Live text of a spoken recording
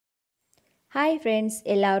Hi friends,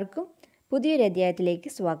 എല്ലാവർക്കും പുതിയൊരു അധ്യായത്തിലേക്ക്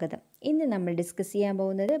സ്വാഗതം. ഇന്ന് നമ്മൾ ഡിസ്കസ് ചെയ്യാൻ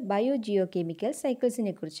പോകുന്നത് ബയോജിയോകെമിക്കൽ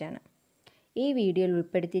സൈക്കിൾസിനെ കുറിച്ചാണ്. ഈ വീഡിയോയിൽ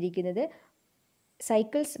ഉൾപ്പെടുത്തിയിരിക്കുന്നത്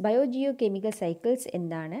ബയോജിയോകെമിക്കൽ സൈക്കിൾസ്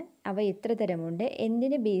എന്താണ്, അവ എത്ര തരമുണ്ട്,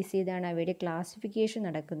 എന്തിനെ ബേസ് ചെയ്താണ് അവയുടെ ക്ലാസിഫിക്കേഷൻ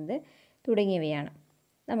നടക്കുന്നത് തുടങ്ങിയവയാണ്.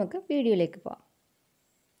 നമുക്ക് വീഡിയോയിലേക്ക് പോകാം.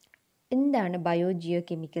 എന്താണ്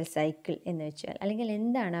ബയോജിയോകെമിക്കൽ സൈക്കിൾ എന്ന് വെച്ചാൽ, അല്ലെങ്കിൽ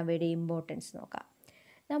എന്താണ് അവയുടെ ഇമ്പോർട്ടൻസ് നോക്കാം.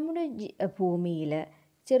 നമ്മുടെ ഭൂമിയിൽ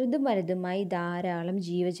ചെറുതും വലുതുമായി ധാരാളം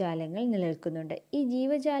ജീവജാലങ്ങൾ നിലനിൽക്കുന്നുണ്ട്. ഈ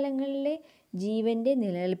ജീവജാലങ്ങളിലെ ജീവൻ്റെ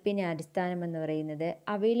നിലനിൽപ്പിനെ അടിസ്ഥാനമെന്ന് പറയുന്നത്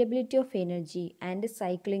availability of energy and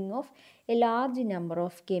cycling of A large number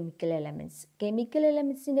of chemical elements. Chemical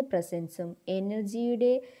എലമെൻറ്റ്സിൻ്റെ പ്രസൻസും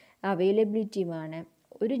എനർജിയുടെ അവൈലബിലിറ്റിയുമാണ്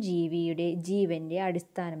ഒരു ജീവിയുടെ ജീവൻ്റെ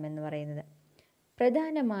അടിസ്ഥാനമെന്ന് പറയുന്നത്.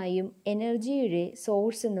 പ്രധാനമായും എനർജിയുടെ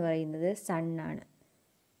സോഴ്സ് എന്ന് പറയുന്നത് സണ്ണാണ്.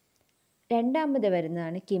 രണ്ടാമത്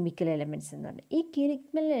വരുന്നതാണ് കെമിക്കൽ എലമെൻറ്റ്സ് എന്ന് പറയുന്നത്. ഈ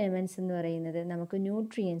കെമിക്കൽ എലമെൻറ്റ്സ് എന്ന് പറയുന്നത് നമുക്ക്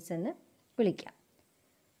ന്യൂട്രിയൻസ് എന്ന് വിളിക്കാം.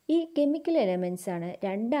 ഈ കെമിക്കൽ എലമെൻറ്റ്സ് ആണ്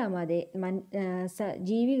രണ്ടാമത്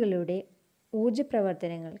ജീവികളുടെ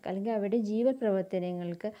ഊർജ്ജപ്രവർത്തനങ്ങൾക്ക് അല്ലെങ്കിൽ അവരുടെ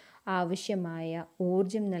ജീവപ്രവർത്തനങ്ങൾക്ക് ആവശ്യമായ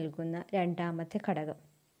ഊർജം നൽകുന്ന രണ്ടാമത്തെ ഘടകം.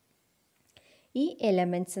 ഈ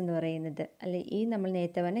എലമെൻറ്റ്സ് എന്ന് പറയുന്നത് ഈ നമ്മൾ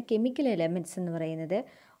നേരത്തെ പറഞ്ഞ കെമിക്കൽ എലമെൻറ്റ്സ് എന്ന് പറയുന്നത്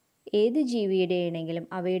ഏത് ജീവിയുടെ ആണെങ്കിലും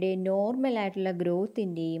അവയുടെ നോർമലായിട്ടുള്ള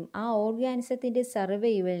ഗ്രോത്തിൻ്റെയും ആ ഓർഗാനിസത്തിൻ്റെ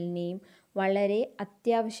സർവൈവലിനെയും വളരെ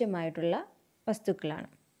അത്യാവശ്യമായിട്ടുള്ള വസ്തുക്കളാണ്.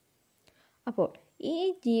 അപ്പോൾ ഈ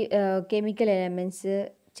കെമിക്കൽ എലമെൻറ്റ്സ്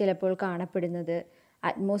ചിലപ്പോൾ കാണപ്പെടുന്നത്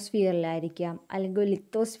അറ്റ്മോസ്ഫിയറിലായിരിക്കാം, അല്ലെങ്കിൽ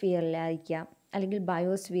ലിത്തോസ്ഫിയറിലായിരിക്കാം, അല്ലെങ്കിൽ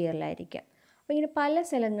ബയോസ്ഫിയറിലായിരിക്കാം. അപ്പോൾ ഇങ്ങനെ പല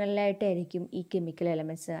സ്ഥലങ്ങളിലായിട്ടായിരിക്കും ഈ കെമിക്കൽ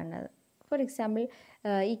എലമെൻറ്റ്സ് കാണുന്നത്. ഫോർ എക്സാമ്പിൾ,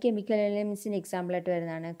 ഈ കെമിക്കൽ എലമെൻറ്റ്സിന് എക്സാമ്പിളായിട്ട്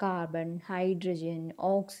വരുന്നതാണ് കാർബൺ, ഹൈഡ്രജൻ,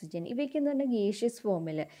 ഓക്സിജൻ. ഇവയ്ക്ക് എന്ന് പറഞ്ഞാൽ ഗേഷ്യസ്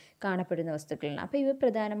ഫോമിൽ കാണപ്പെടുന്ന വസ്തുക്കളാണ്. അപ്പോൾ ഇവ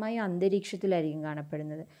പ്രധാനമായും അന്തരീക്ഷത്തിലായിരിക്കും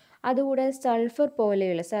കാണപ്പെടുന്നത്. അതുകൂടാതെ സൾഫർ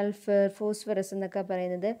പോലെയുള്ള ഫോസ്ഫറസ് എന്നൊക്കെ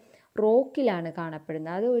പറയുന്നത് റോക്കിലാണ്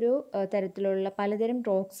കാണപ്പെടുന്നത്. അത് ഒരു തരത്തിലുള്ള പലതരം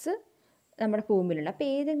റോക്സ് നമ്മുടെ ഭൂമിയിലുണ്ട്. അപ്പോൾ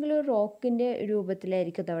ഏതെങ്കിലും ഒരു റോക്കിൻ്റെ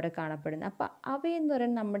രൂപത്തിലായിരിക്കും അത് അവിടെ കാണപ്പെടുന്നത്. അപ്പോൾ അവയെന്ന്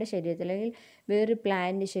പറയുന്നത് നമ്മുടെ ശരീരത്തിൽ അല്ലെങ്കിൽ വേറൊരു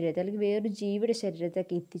പ്ലാന്റിൻ്റെ ശരീരത്തിൽ അല്ലെങ്കിൽ വേറൊരു ജീവിയുടെ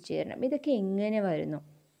ശരീരത്തിലേക്ക് എത്തിച്ചേരണം. ഇതൊക്കെ എങ്ങനെ വരുന്നു?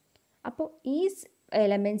 അപ്പോൾ ഈ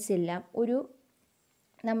എലമെൻറ്റ്സ് എല്ലാം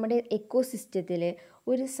നമ്മുടെ എക്കോസിസ്റ്റത്തിൽ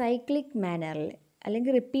ഒരു സൈക്ലിക് മാനറിൽ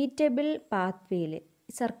അല്ലെങ്കിൽ റിപ്പീറ്റബിൾ പാത്വേയിൽ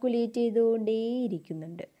സർക്കുലേറ്റ്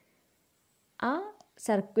ചെയ്തുകൊണ്ടേയിരിക്കുന്നുണ്ട്. ആ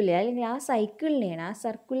അല്ലെങ്കിൽ ആ സൈക്കിളിനെയാണ്, ആ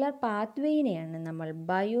സർക്കുലർ പാത്വേയിനെയാണ് നമ്മൾ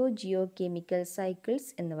ബയോജിയോകെമിക്കൽ സൈക്കിൾസ്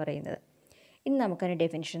എന്ന് പറയുന്നത്. ഇനി നമുക്കതിൻ്റെ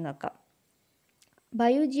ഡെഫിനിഷൻ നോക്കാം.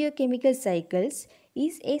 Biogeochemical cycles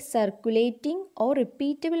is A circulating or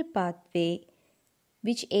repeatable pathway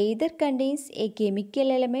which either contains a chemical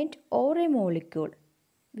element or a molecule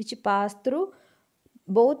which pass through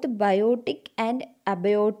both biotic and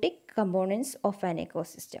abiotic components of an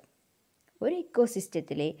ecosystem. ഒരു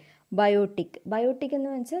എക്കോസിസ്റ്റത്തിലെ biotic എന്ന്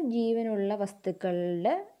വെച്ചാൽ ജീവനുള്ള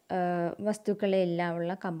വസ്തുക്കളെല്ലാം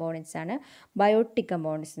ഉള്ള കമ്പോണൻസ് ആണ് biotic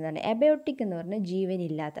components എന്ന് പറയുന്നത്. Abiotic എന്ന് പറഞ്ഞാൽ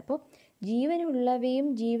ജീവനില്ലാത്ത. അപ്പോൾ ജീവനുള്ളവയും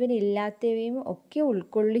ജീവനില്ലാത്തവയും ഒക്കെ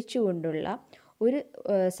ഉൾക്കൊള്ളിച്ചുകൊണ്ടുള്ള ഒരു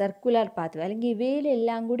സർക്കുലർ പാത്വേ അല്ലെങ്കിൽ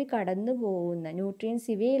ഇവയിലെല്ലാം കൂടി കടന്നു പോകുന്ന ന്യൂട്രിയൻസ്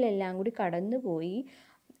ഇവയിലെല്ലാം കൂടി കടന്നു പോയി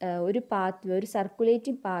ഒരു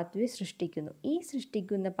സർക്കുലേറ്റിംഗ് പാത്വേ സൃഷ്ടിക്കുന്നു. ഈ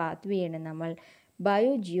സൃഷ്ടിക്കുന്ന പാത്വേയാണ് നമ്മൾ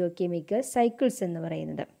ബയോജിയോകെമിക്കൽ സൈക്കിൾസ് എന്ന്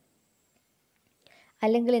പറയുന്നത്.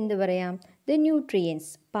 അല്ലെങ്കിൽ എന്ത് പറയാം, the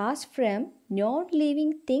nutrients pass from non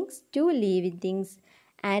living things to living things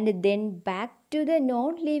and then back to the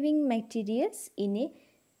non living materials in A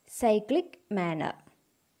cyclic manor.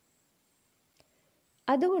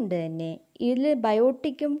 അതുകൊണ്ട് തന്നെ ഇതിൽ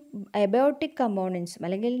ബയോട്ടിക്കും അബയോട്ടിക് കമ്പോണൻസും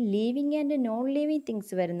അല്ലെങ്കിൽ living and non living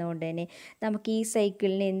things വരുന്നതുകൊണ്ട് തന്നെ നമുക്ക് ഈ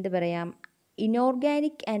സൈക്കിളിനെ എന്ത് പറയാം,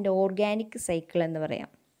 ഇനോർഗാനിക് ആൻഡ് ഓർഗാനിക് സൈക്കിൾ എന്ന് പറയാം.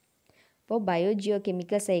 അപ്പോൾ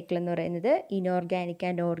ബയോജിയോകെമിക്കൽ സൈക്കിൾ എന്ന് പറയുന്നത് ഇനോർഗാനിക്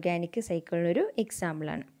ആൻഡ് ഓർഗാനിക് സൈക്കിളിനൊരു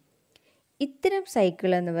എക്സാമ്പിളാണ്. ഇത്തരം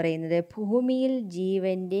സൈക്കിൾ എന്ന് പറയുന്നത് ഭൂമിയിൽ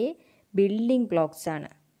ജീവൻ്റെ ബിൽഡിംഗ് ബ്ലോക്സ് ആണ്.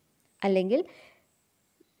 അല്ലെങ്കിൽ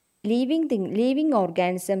ലിവിങ്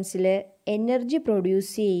ഓർഗാനിസംസിൽ എനർജി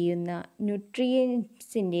പ്രൊഡ്യൂസ് ചെയ്യുന്ന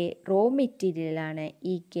ന്യൂട്രിയൻസിൻ്റെ റോ മെറ്റീരിയലാണ്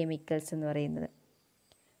ഈ കെമിക്കൽസ് എന്ന് പറയുന്നത്.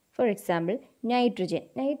 ഫോർ എക്സാമ്പിൾ, നൈട്രജൻ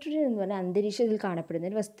എന്ന് പറഞ്ഞാൽ അന്തരീക്ഷത്തിൽ കാണപ്പെടുന്ന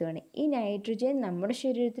ഒരു വസ്തുവാണ്. ഈ നൈട്രജൻ നമ്മുടെ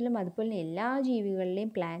ശരീരത്തിലും അതുപോലെ എല്ലാ ജീവികളുടെയും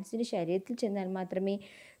പ്ലാന്റ്സിൻ്റെ ശരീരത്തിൽ ചെന്നാൽ മാത്രമേ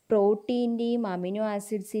പ്രോട്ടീൻ്റെയും അമിനോ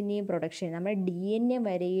ആസിഡ്സിൻ്റെയും പ്രൊഡക്ഷൻ, നമ്മുടെ ഡി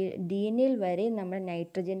എൻ എയിൽ വരെ നമ്മുടെ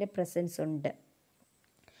നൈട്രജൻ്റെ പ്രസൻസ് ഉണ്ട്.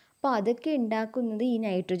 അപ്പോൾ അതൊക്കെ ഉണ്ടാക്കുന്നത് ഈ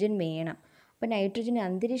നൈട്രജൻ വേണം. അപ്പോൾ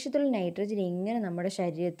അന്തരീക്ഷത്തിലുള്ള നൈട്രജൻ എങ്ങനെ നമ്മുടെ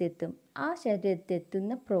ശരീരത്തെത്തും? ആ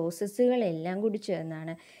ശരീരത്തെത്തുന്ന പ്രോസസ്സുകളെല്ലാം കൂടി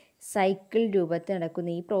ചേർന്നാണ് സൈക്കിൾ രൂപത്തിൽ നടക്കുന്ന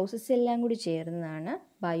ഈ പ്രോസസ്സ് എല്ലാം കൂടി ചേർന്നതാണ്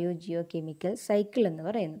ബയോജിയോകെമിക്കൽ സൈക്കിൾ എന്ന്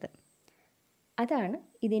പറയുന്നത്. അതാണ്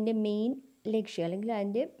ഇതിൻ്റെ മെയിൻ ലക്ഷ്യം അല്ലെങ്കിൽ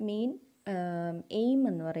അതിൻ്റെ മെയിൻ എയിം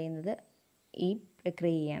എന്ന് പറയുന്നത് ഈ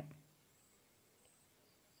പ്രക്രിയയാണ്.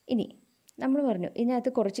 ഇനി നമ്മൾ പറഞ്ഞു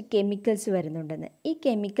ഇതിനകത്ത് കുറച്ച് കെമിക്കൽസ് വരുന്നുണ്ടെന്ന്. ഈ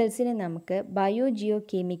കെമിക്കൽസിനെ നമുക്ക് ബയോജിയോ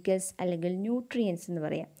കെമിക്കൽസ് അല്ലെങ്കിൽ ന്യൂട്രിയൻസ് എന്ന്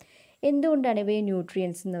പറയാം. എന്തുകൊണ്ടാണ് ഇവയെ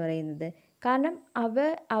ന്യൂട്രിയൻസ് എന്ന് പറയുന്നത്? കാരണം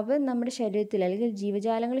അവ നമ്മുടെ ശരീരത്തിൽ അല്ലെങ്കിൽ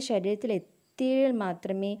ജീവജാലങ്ങളുടെ ശരീരത്തിൽ എത്തിയാൽ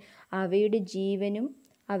മാത്രമേ അവയുടെ ജീവനും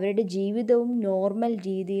അവരുടെ ജീവിതവും നോർമൽ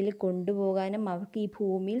രീതിയിൽ കൊണ്ടുപോകാനും അവർക്ക് ഈ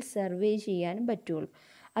ഭൂമിയിൽ സർവൈവ് ചെയ്യാനും പറ്റുള്ളൂ.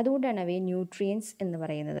 അതുകൊണ്ടാണ് അവയെ ന്യൂട്രിയൻസ് എന്ന്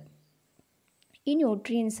പറയുന്നത്. ഈ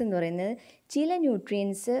ന്യൂട്രിയൻസ് എന്ന് പറയുന്നത് ചില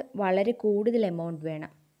ന്യൂട്രിയൻസ് വളരെ കൂടുതൽ എമൗണ്ട്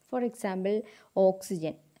വേണം. ഫോർ എക്സാമ്പിൾ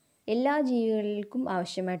ഓക്സിജൻ എല്ലാ ജീവികൾക്കും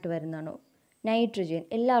ആവശ്യമായിട്ട് വരുന്നതാണ്. നൈട്രജൻ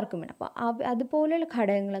എല്ലാവർക്കും വേണം. അപ്പോൾ അതുപോലെയുള്ള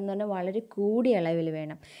ഘടകങ്ങളെന്ന് പറഞ്ഞാൽ വളരെ കൂടിയ അളവിൽ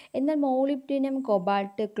വേണം. എന്നാൽ മോളിബ്ഡിനം,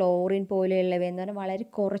 കൊബാൾട്ട്, ക്ലോറിൻ പോലെയുള്ളവയെന്ന് പറഞ്ഞാൽ വളരെ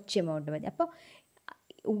കുറച്ച് എമൗണ്ട് മതി. അപ്പോൾ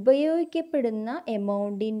ഉപയോഗിക്കപ്പെടുന്ന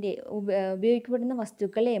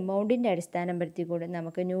വസ്തുക്കളുടെ എമൗണ്ടിൻ്റെ അടിസ്ഥാനപ്പെടുത്തിക്കൊണ്ട്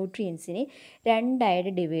നമുക്ക് ന്യൂട്രിയൻസിനെ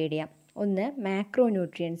രണ്ടായിട്ട് ഡിവൈഡ് ചെയ്യാം. ഒന്ന് മാക്രോ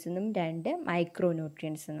ന്യൂട്രിയൻസ് എന്നും രണ്ട് മൈക്രോ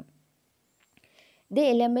ന്യൂട്രിയൻസ് എന്നും. The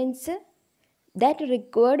elements that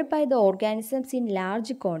required by the organisms in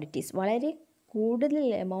large quantities, വളരെ കൂടുതൽ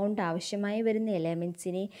എമൗണ്ട് ആവശ്യമായി വരുന്ന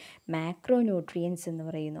എലമെൻറ്റ്സിനെ മാക്രോ ന്യൂട്രിയൻസ് എന്ന്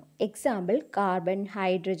പറയുന്നു. എക്സാമ്പിൾ കാർബൺ,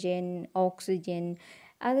 ഹൈഡ്രജൻ, ഓക്സിജൻ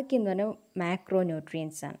അതൊക്കെ എന്ന് പറഞ്ഞാൽ മാക്രോ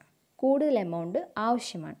ന്യൂട്രിയൻസ് ആണ്, കൂടുതൽ എമൗണ്ട്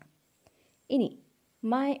ആവശ്യമാണ്. ഇനി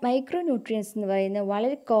മൈക്രോ ന്യൂട്രിയൻസ് എന്ന് പറയുന്നത്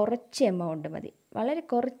വളരെ കുറച്ച് എമൗണ്ട് മതി, വളരെ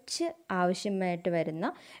കുറച്ച് ആവശ്യമായിട്ട് വരുന്ന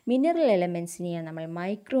മിനറൽ എലമെൻറ്റ്സിനെയാണ് നമ്മൾ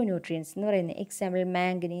മൈക്രോ ന്യൂട്രിയൻസ് എന്ന് പറയുന്നത്. Example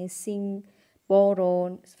manganese, zinc,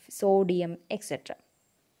 boron, sodium etcetera.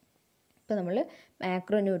 ഇപ്പോൾ നമ്മൾ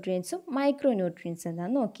മാക്രോ ന്യൂട്രിയൻസും മൈക്രോ ന്യൂട്രിയൻസും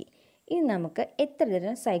എന്താണെന്ന് നോക്കി. ഇനി നമുക്ക് എത്ര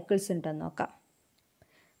തരം സൈക്കിൾസ് ഉണ്ടെന്ന് നോക്കാം.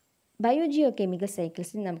 ബയോജിയോകെമിക്കൽ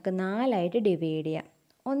സൈക്കിൾസിന് നമുക്ക് 4ആയിട്ട് ഡിവൈഡ് ചെയ്യാം.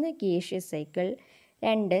 ഒന്ന് gaseous cycle,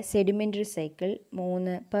 2 sedimentary cycle,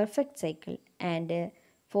 3 perfect cycle and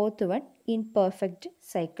 4th one imperfect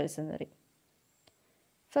cycles എന്ന് പറയും.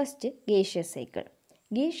 First gaseous cycle.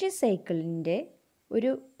 ഗേഷ്യസ് സൈക്കിളിൻ്റെ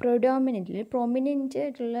ഒരു പ്രൊമിനൻ്റ്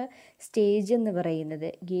ആയിട്ടുള്ള സ്റ്റേജ് എന്ന് പറയുന്നത്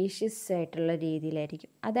ഗേഷ്യസ് ആയിട്ടുള്ള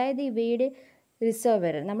രീതിയിലായിരിക്കും. അതായത് ഇവയുടെ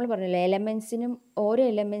റിസർവോയർ, നമ്മൾ പറഞ്ഞല്ലോ എലമെൻസിനും ഓരോ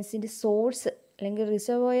എലമെൻസിൻ്റെ സോഴ്സ് അല്ലെങ്കിൽ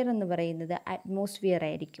റിസർവോയർ എന്ന് പറയുന്നത് അറ്റ്മോസ്ഫിയർ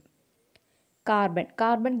ആയിരിക്കും.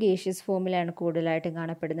 കാർബൺ ഗേഷ്യസ് ഫോമിലാണ് കൂടുതലായിട്ടും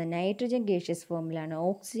കാണപ്പെടുന്നത്. നൈട്രജൻ ഗേഷ്യസ് ഫോമിലാണ്.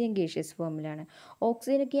 ഓക്സിജൻ ഗേഷ്യസ് ഫോമിലാണ്.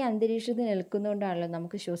 ഓക്സിജനൊക്കെ ഈ അന്തരീക്ഷത്തിൽ നിൽക്കുന്നതുകൊണ്ടാണല്ലോ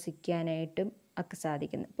നമുക്ക് ശ്വസിക്കാനായിട്ടും ഒക്കെ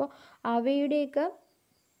സാധിക്കുന്നത്. അപ്പോൾ അവയുടെയൊക്കെ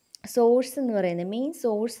സോഴ്സ് എന്ന് പറയുന്നത്, മെയിൻ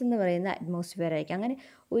സോഴ്സ് എന്ന് പറയുന്നത് അറ്റ്മോസ്ഫിയർ ആയിരിക്കും. അങ്ങനെ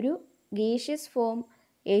ഒരു ഗേഷ്യസ് ഫോം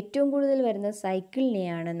ഏറ്റവും കൂടുതൽ വരുന്ന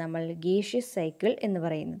സൈക്കിളിനെയാണ് നമ്മൾ ഗേഷ്യസ് സൈക്കിൾ എന്ന്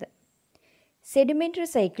പറയുന്നത്. സെഡിമെൻ്ററി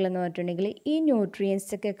സൈക്കിൾ എന്ന് പറഞ്ഞിട്ടുണ്ടെങ്കിൽ ഈ ന്യൂട്രിയൻസ്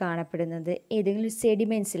ഒക്കെ കാണപ്പെടുന്നത് ഏതെങ്കിലും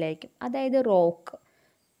സെഡിമെൻസിലായിരിക്കും. അതായത് റോക്ക്,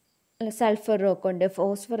 സൾഫർ റോക്കുണ്ട്,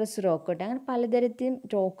 ഫോസ്ഫറസ് റോക്കുണ്ട്, അങ്ങനെ പലതരത്തിലും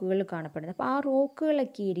റോക്കുകൾ കാണപ്പെടുന്നത്. അപ്പോൾ ആ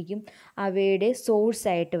റോക്കുകളൊക്കെ ആയിരിക്കും അവയുടെ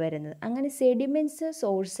സോഴ്സായിട്ട് വരുന്നത്. അങ്ങനെ സെഡിമെൻറ്റ്സ്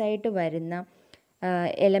സോഴ്സായിട്ട് വരുന്ന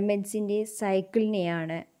എലമെൻറ്റ്സിൻ്റെ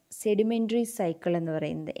സൈക്കിളിനെയാണ് സെഡിമെൻ്ററി സൈക്കിൾ എന്ന്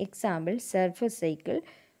പറയുന്നത്. Example sulphur cycle,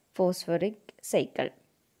 phosphoric cycle.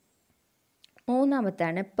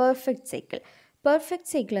 മൂന്നാമത്താണ് perfect cycle.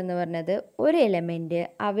 Perfect cycle എന്ന് പറഞ്ഞത് ഒരു എലമെൻറ്റ്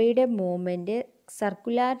അവയുടെ മൂവ്മെൻറ്റ്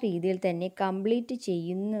സർക്കുലാർ രീതിയിൽ തന്നെ കംപ്ലീറ്റ്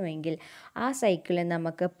ചെയ്യുന്നുവെങ്കിൽ ആ സൈക്കിളെ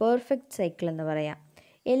നമുക്ക് പെർഫെക്റ്റ് സൈക്കിൾ എന്ന് പറയാം.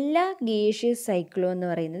 എല്ലാ ഗേഷ്യസ് സൈക്കിളും എന്ന്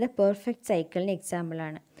പറയുന്നത് പെർഫെക്റ്റ് സൈക്കിളിന്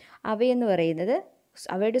എക്സാമ്പിളാണ്. അവയെന്ന് പറയുന്നത്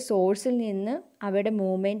അവയുടെ സോഴ്സിൽ നിന്ന് അവയുടെ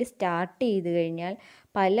മൂവ്മെൻറ്റ് സ്റ്റാർട്ട് ചെയ്ത് കഴിഞ്ഞാൽ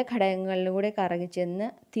പല ഘടകങ്ങളിലൂടെ കറങ്ങിച്ചെന്ന്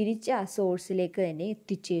തിരിച്ച് ആ സോഴ്സിലേക്ക് തന്നെ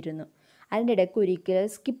എത്തിച്ചേരുന്നു. അതിൻ്റെ ഇടയ്ക്ക് ഒരിക്കലും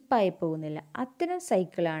സ്കിപ്പായി പോകുന്നില്ല. അത്തരം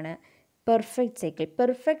സൈക്കിളാണ് പെർഫെക്റ്റ് സൈക്കിൾ.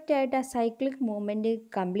 പെർഫെക്റ്റ് ആയിട്ട് ആ cyclic movement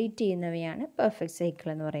complete ചെയ്യുന്നവയാണ് perfect cycle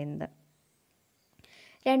എന്ന് പറയുന്നത്.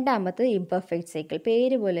 രണ്ടാമത് ഇംപെർഫെക്റ്റ് സൈക്കിൾ.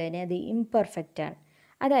 പേര് പോലെ തന്നെ അത് ഇംപെർഫെക്റ്റ് ആണ്.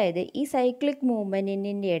 അതായത് ഈ സൈക്ലിക്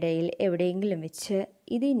മൂവ്മെൻറ്റിൻ്റെ ഇടയിൽ എവിടെയെങ്കിലും വെച്ച്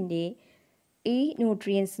ഈ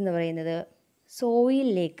ന്യൂട്രിയൻസ് എന്ന് പറയുന്നത്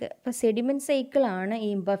സോയിലിലേക്ക്, ഇപ്പോൾ സെഡിമെൻറ്റ് സൈക്കിളാണ് ഈ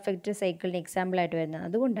ഇംപെർഫെക്റ്റ് സൈക്കിളിന് എക്സാമ്പിളായിട്ട് വരുന്നത്.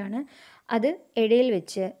 അതുകൊണ്ടാണ് അത് ഇടയിൽ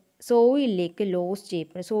വെച്ച് സോയിലിലേക്ക് ലോസ്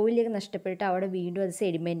ചെയ്യപ്പെടും. സോയിലിലേക്ക് നഷ്ടപ്പെട്ട് അവിടെ വീണ്ടും അത്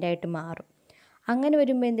സെഡിമെൻ്റായിട്ട് മാറും. അങ്ങനെ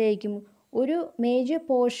വരുമ്പോൾ എന്തായിരിക്കും, ഒരു മേജർ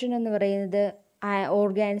പോർഷൻ എന്ന് പറയുന്നത്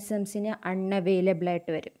ഓർഗാനിസംസിന്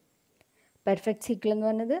അൺഅവൈലബിളായിട്ട് വരും. പെർഫെക്റ്റ് സൈക്കിൾ എന്ന്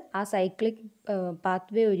പറഞ്ഞത് ആ സൈക്ലിക്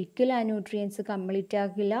പാത്വേ ഒരിക്കലും ആ ന്യൂട്രിയൻസ് കംപ്ലീറ്റ്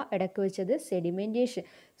ആക്കില്ല. ഇടയ്ക്ക് വെച്ചത് സെഡിമെൻറ്റേഷൻ,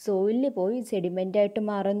 സോയിലിൽ പോയി സെഡിമെൻ്റായിട്ട്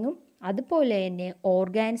മാറുന്നു. അതുപോലെ തന്നെ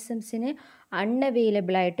ഓർഗാനിസംസിന്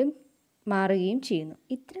അൺഅവൈലബിളായിട്ടും മാറുകയും ചെയ്യുന്നു.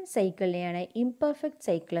 ഇത്തരം സൈക്കിളിനെയാണ് ഇംപെർഫെക്റ്റ്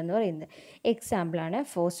സൈക്കിൾ എന്ന് പറയുന്നത്. എക്സാമ്പിളാണ്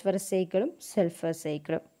ഫോസ്ഫറസ് സൈക്കിളും സൾഫർ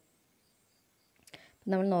സൈക്കിളും.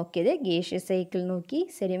 നമ്മൾ നോക്കിയത് ഗേഷ്യസ് സൈക്കിൾ നോക്കി,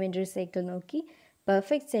 സെഡിമെൻ്ററി സൈക്കിൾ നോക്കി,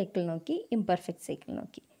 പെർഫെക്റ്റ് സൈക്കിൾ നോക്കി, ഇംപെർഫെക്റ്റ് സൈക്കിൾ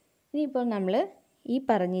നോക്കി. ഇനിയിപ്പോൾ നമ്മൾ ഈ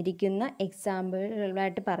പറഞ്ഞിരിക്കുന്ന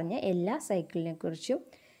എക്സാമ്പിളായിട്ട് പറഞ്ഞ എല്ലാ സൈക്കിളിനെ കുറിച്ചും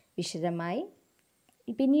വിശദമായി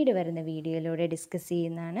പിന്നീട് വരുന്ന വീഡിയോയിലൂടെ ഡിസ്കസ്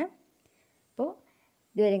ചെയ്യുന്നതാണ്. അപ്പോൾ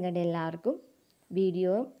ഇതുവരെ കണ്ട എല്ലാവർക്കും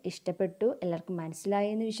വീഡിയോ ഇഷ്ടപ്പെട്ടു, എല്ലാവർക്കും മനസ്സിലായി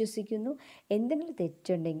എന്ന് വിശ്വസിക്കുന്നു. എന്തെങ്കിലും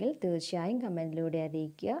തെറ്റുണ്ടെങ്കിൽ തീർച്ചയായും കമൻറ്റിലൂടെ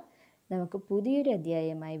അറിയിക്കുക. നമുക്ക് പുതിയൊരു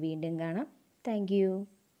അധ്യായമായി വീണ്ടും കാണാം. താങ്ക്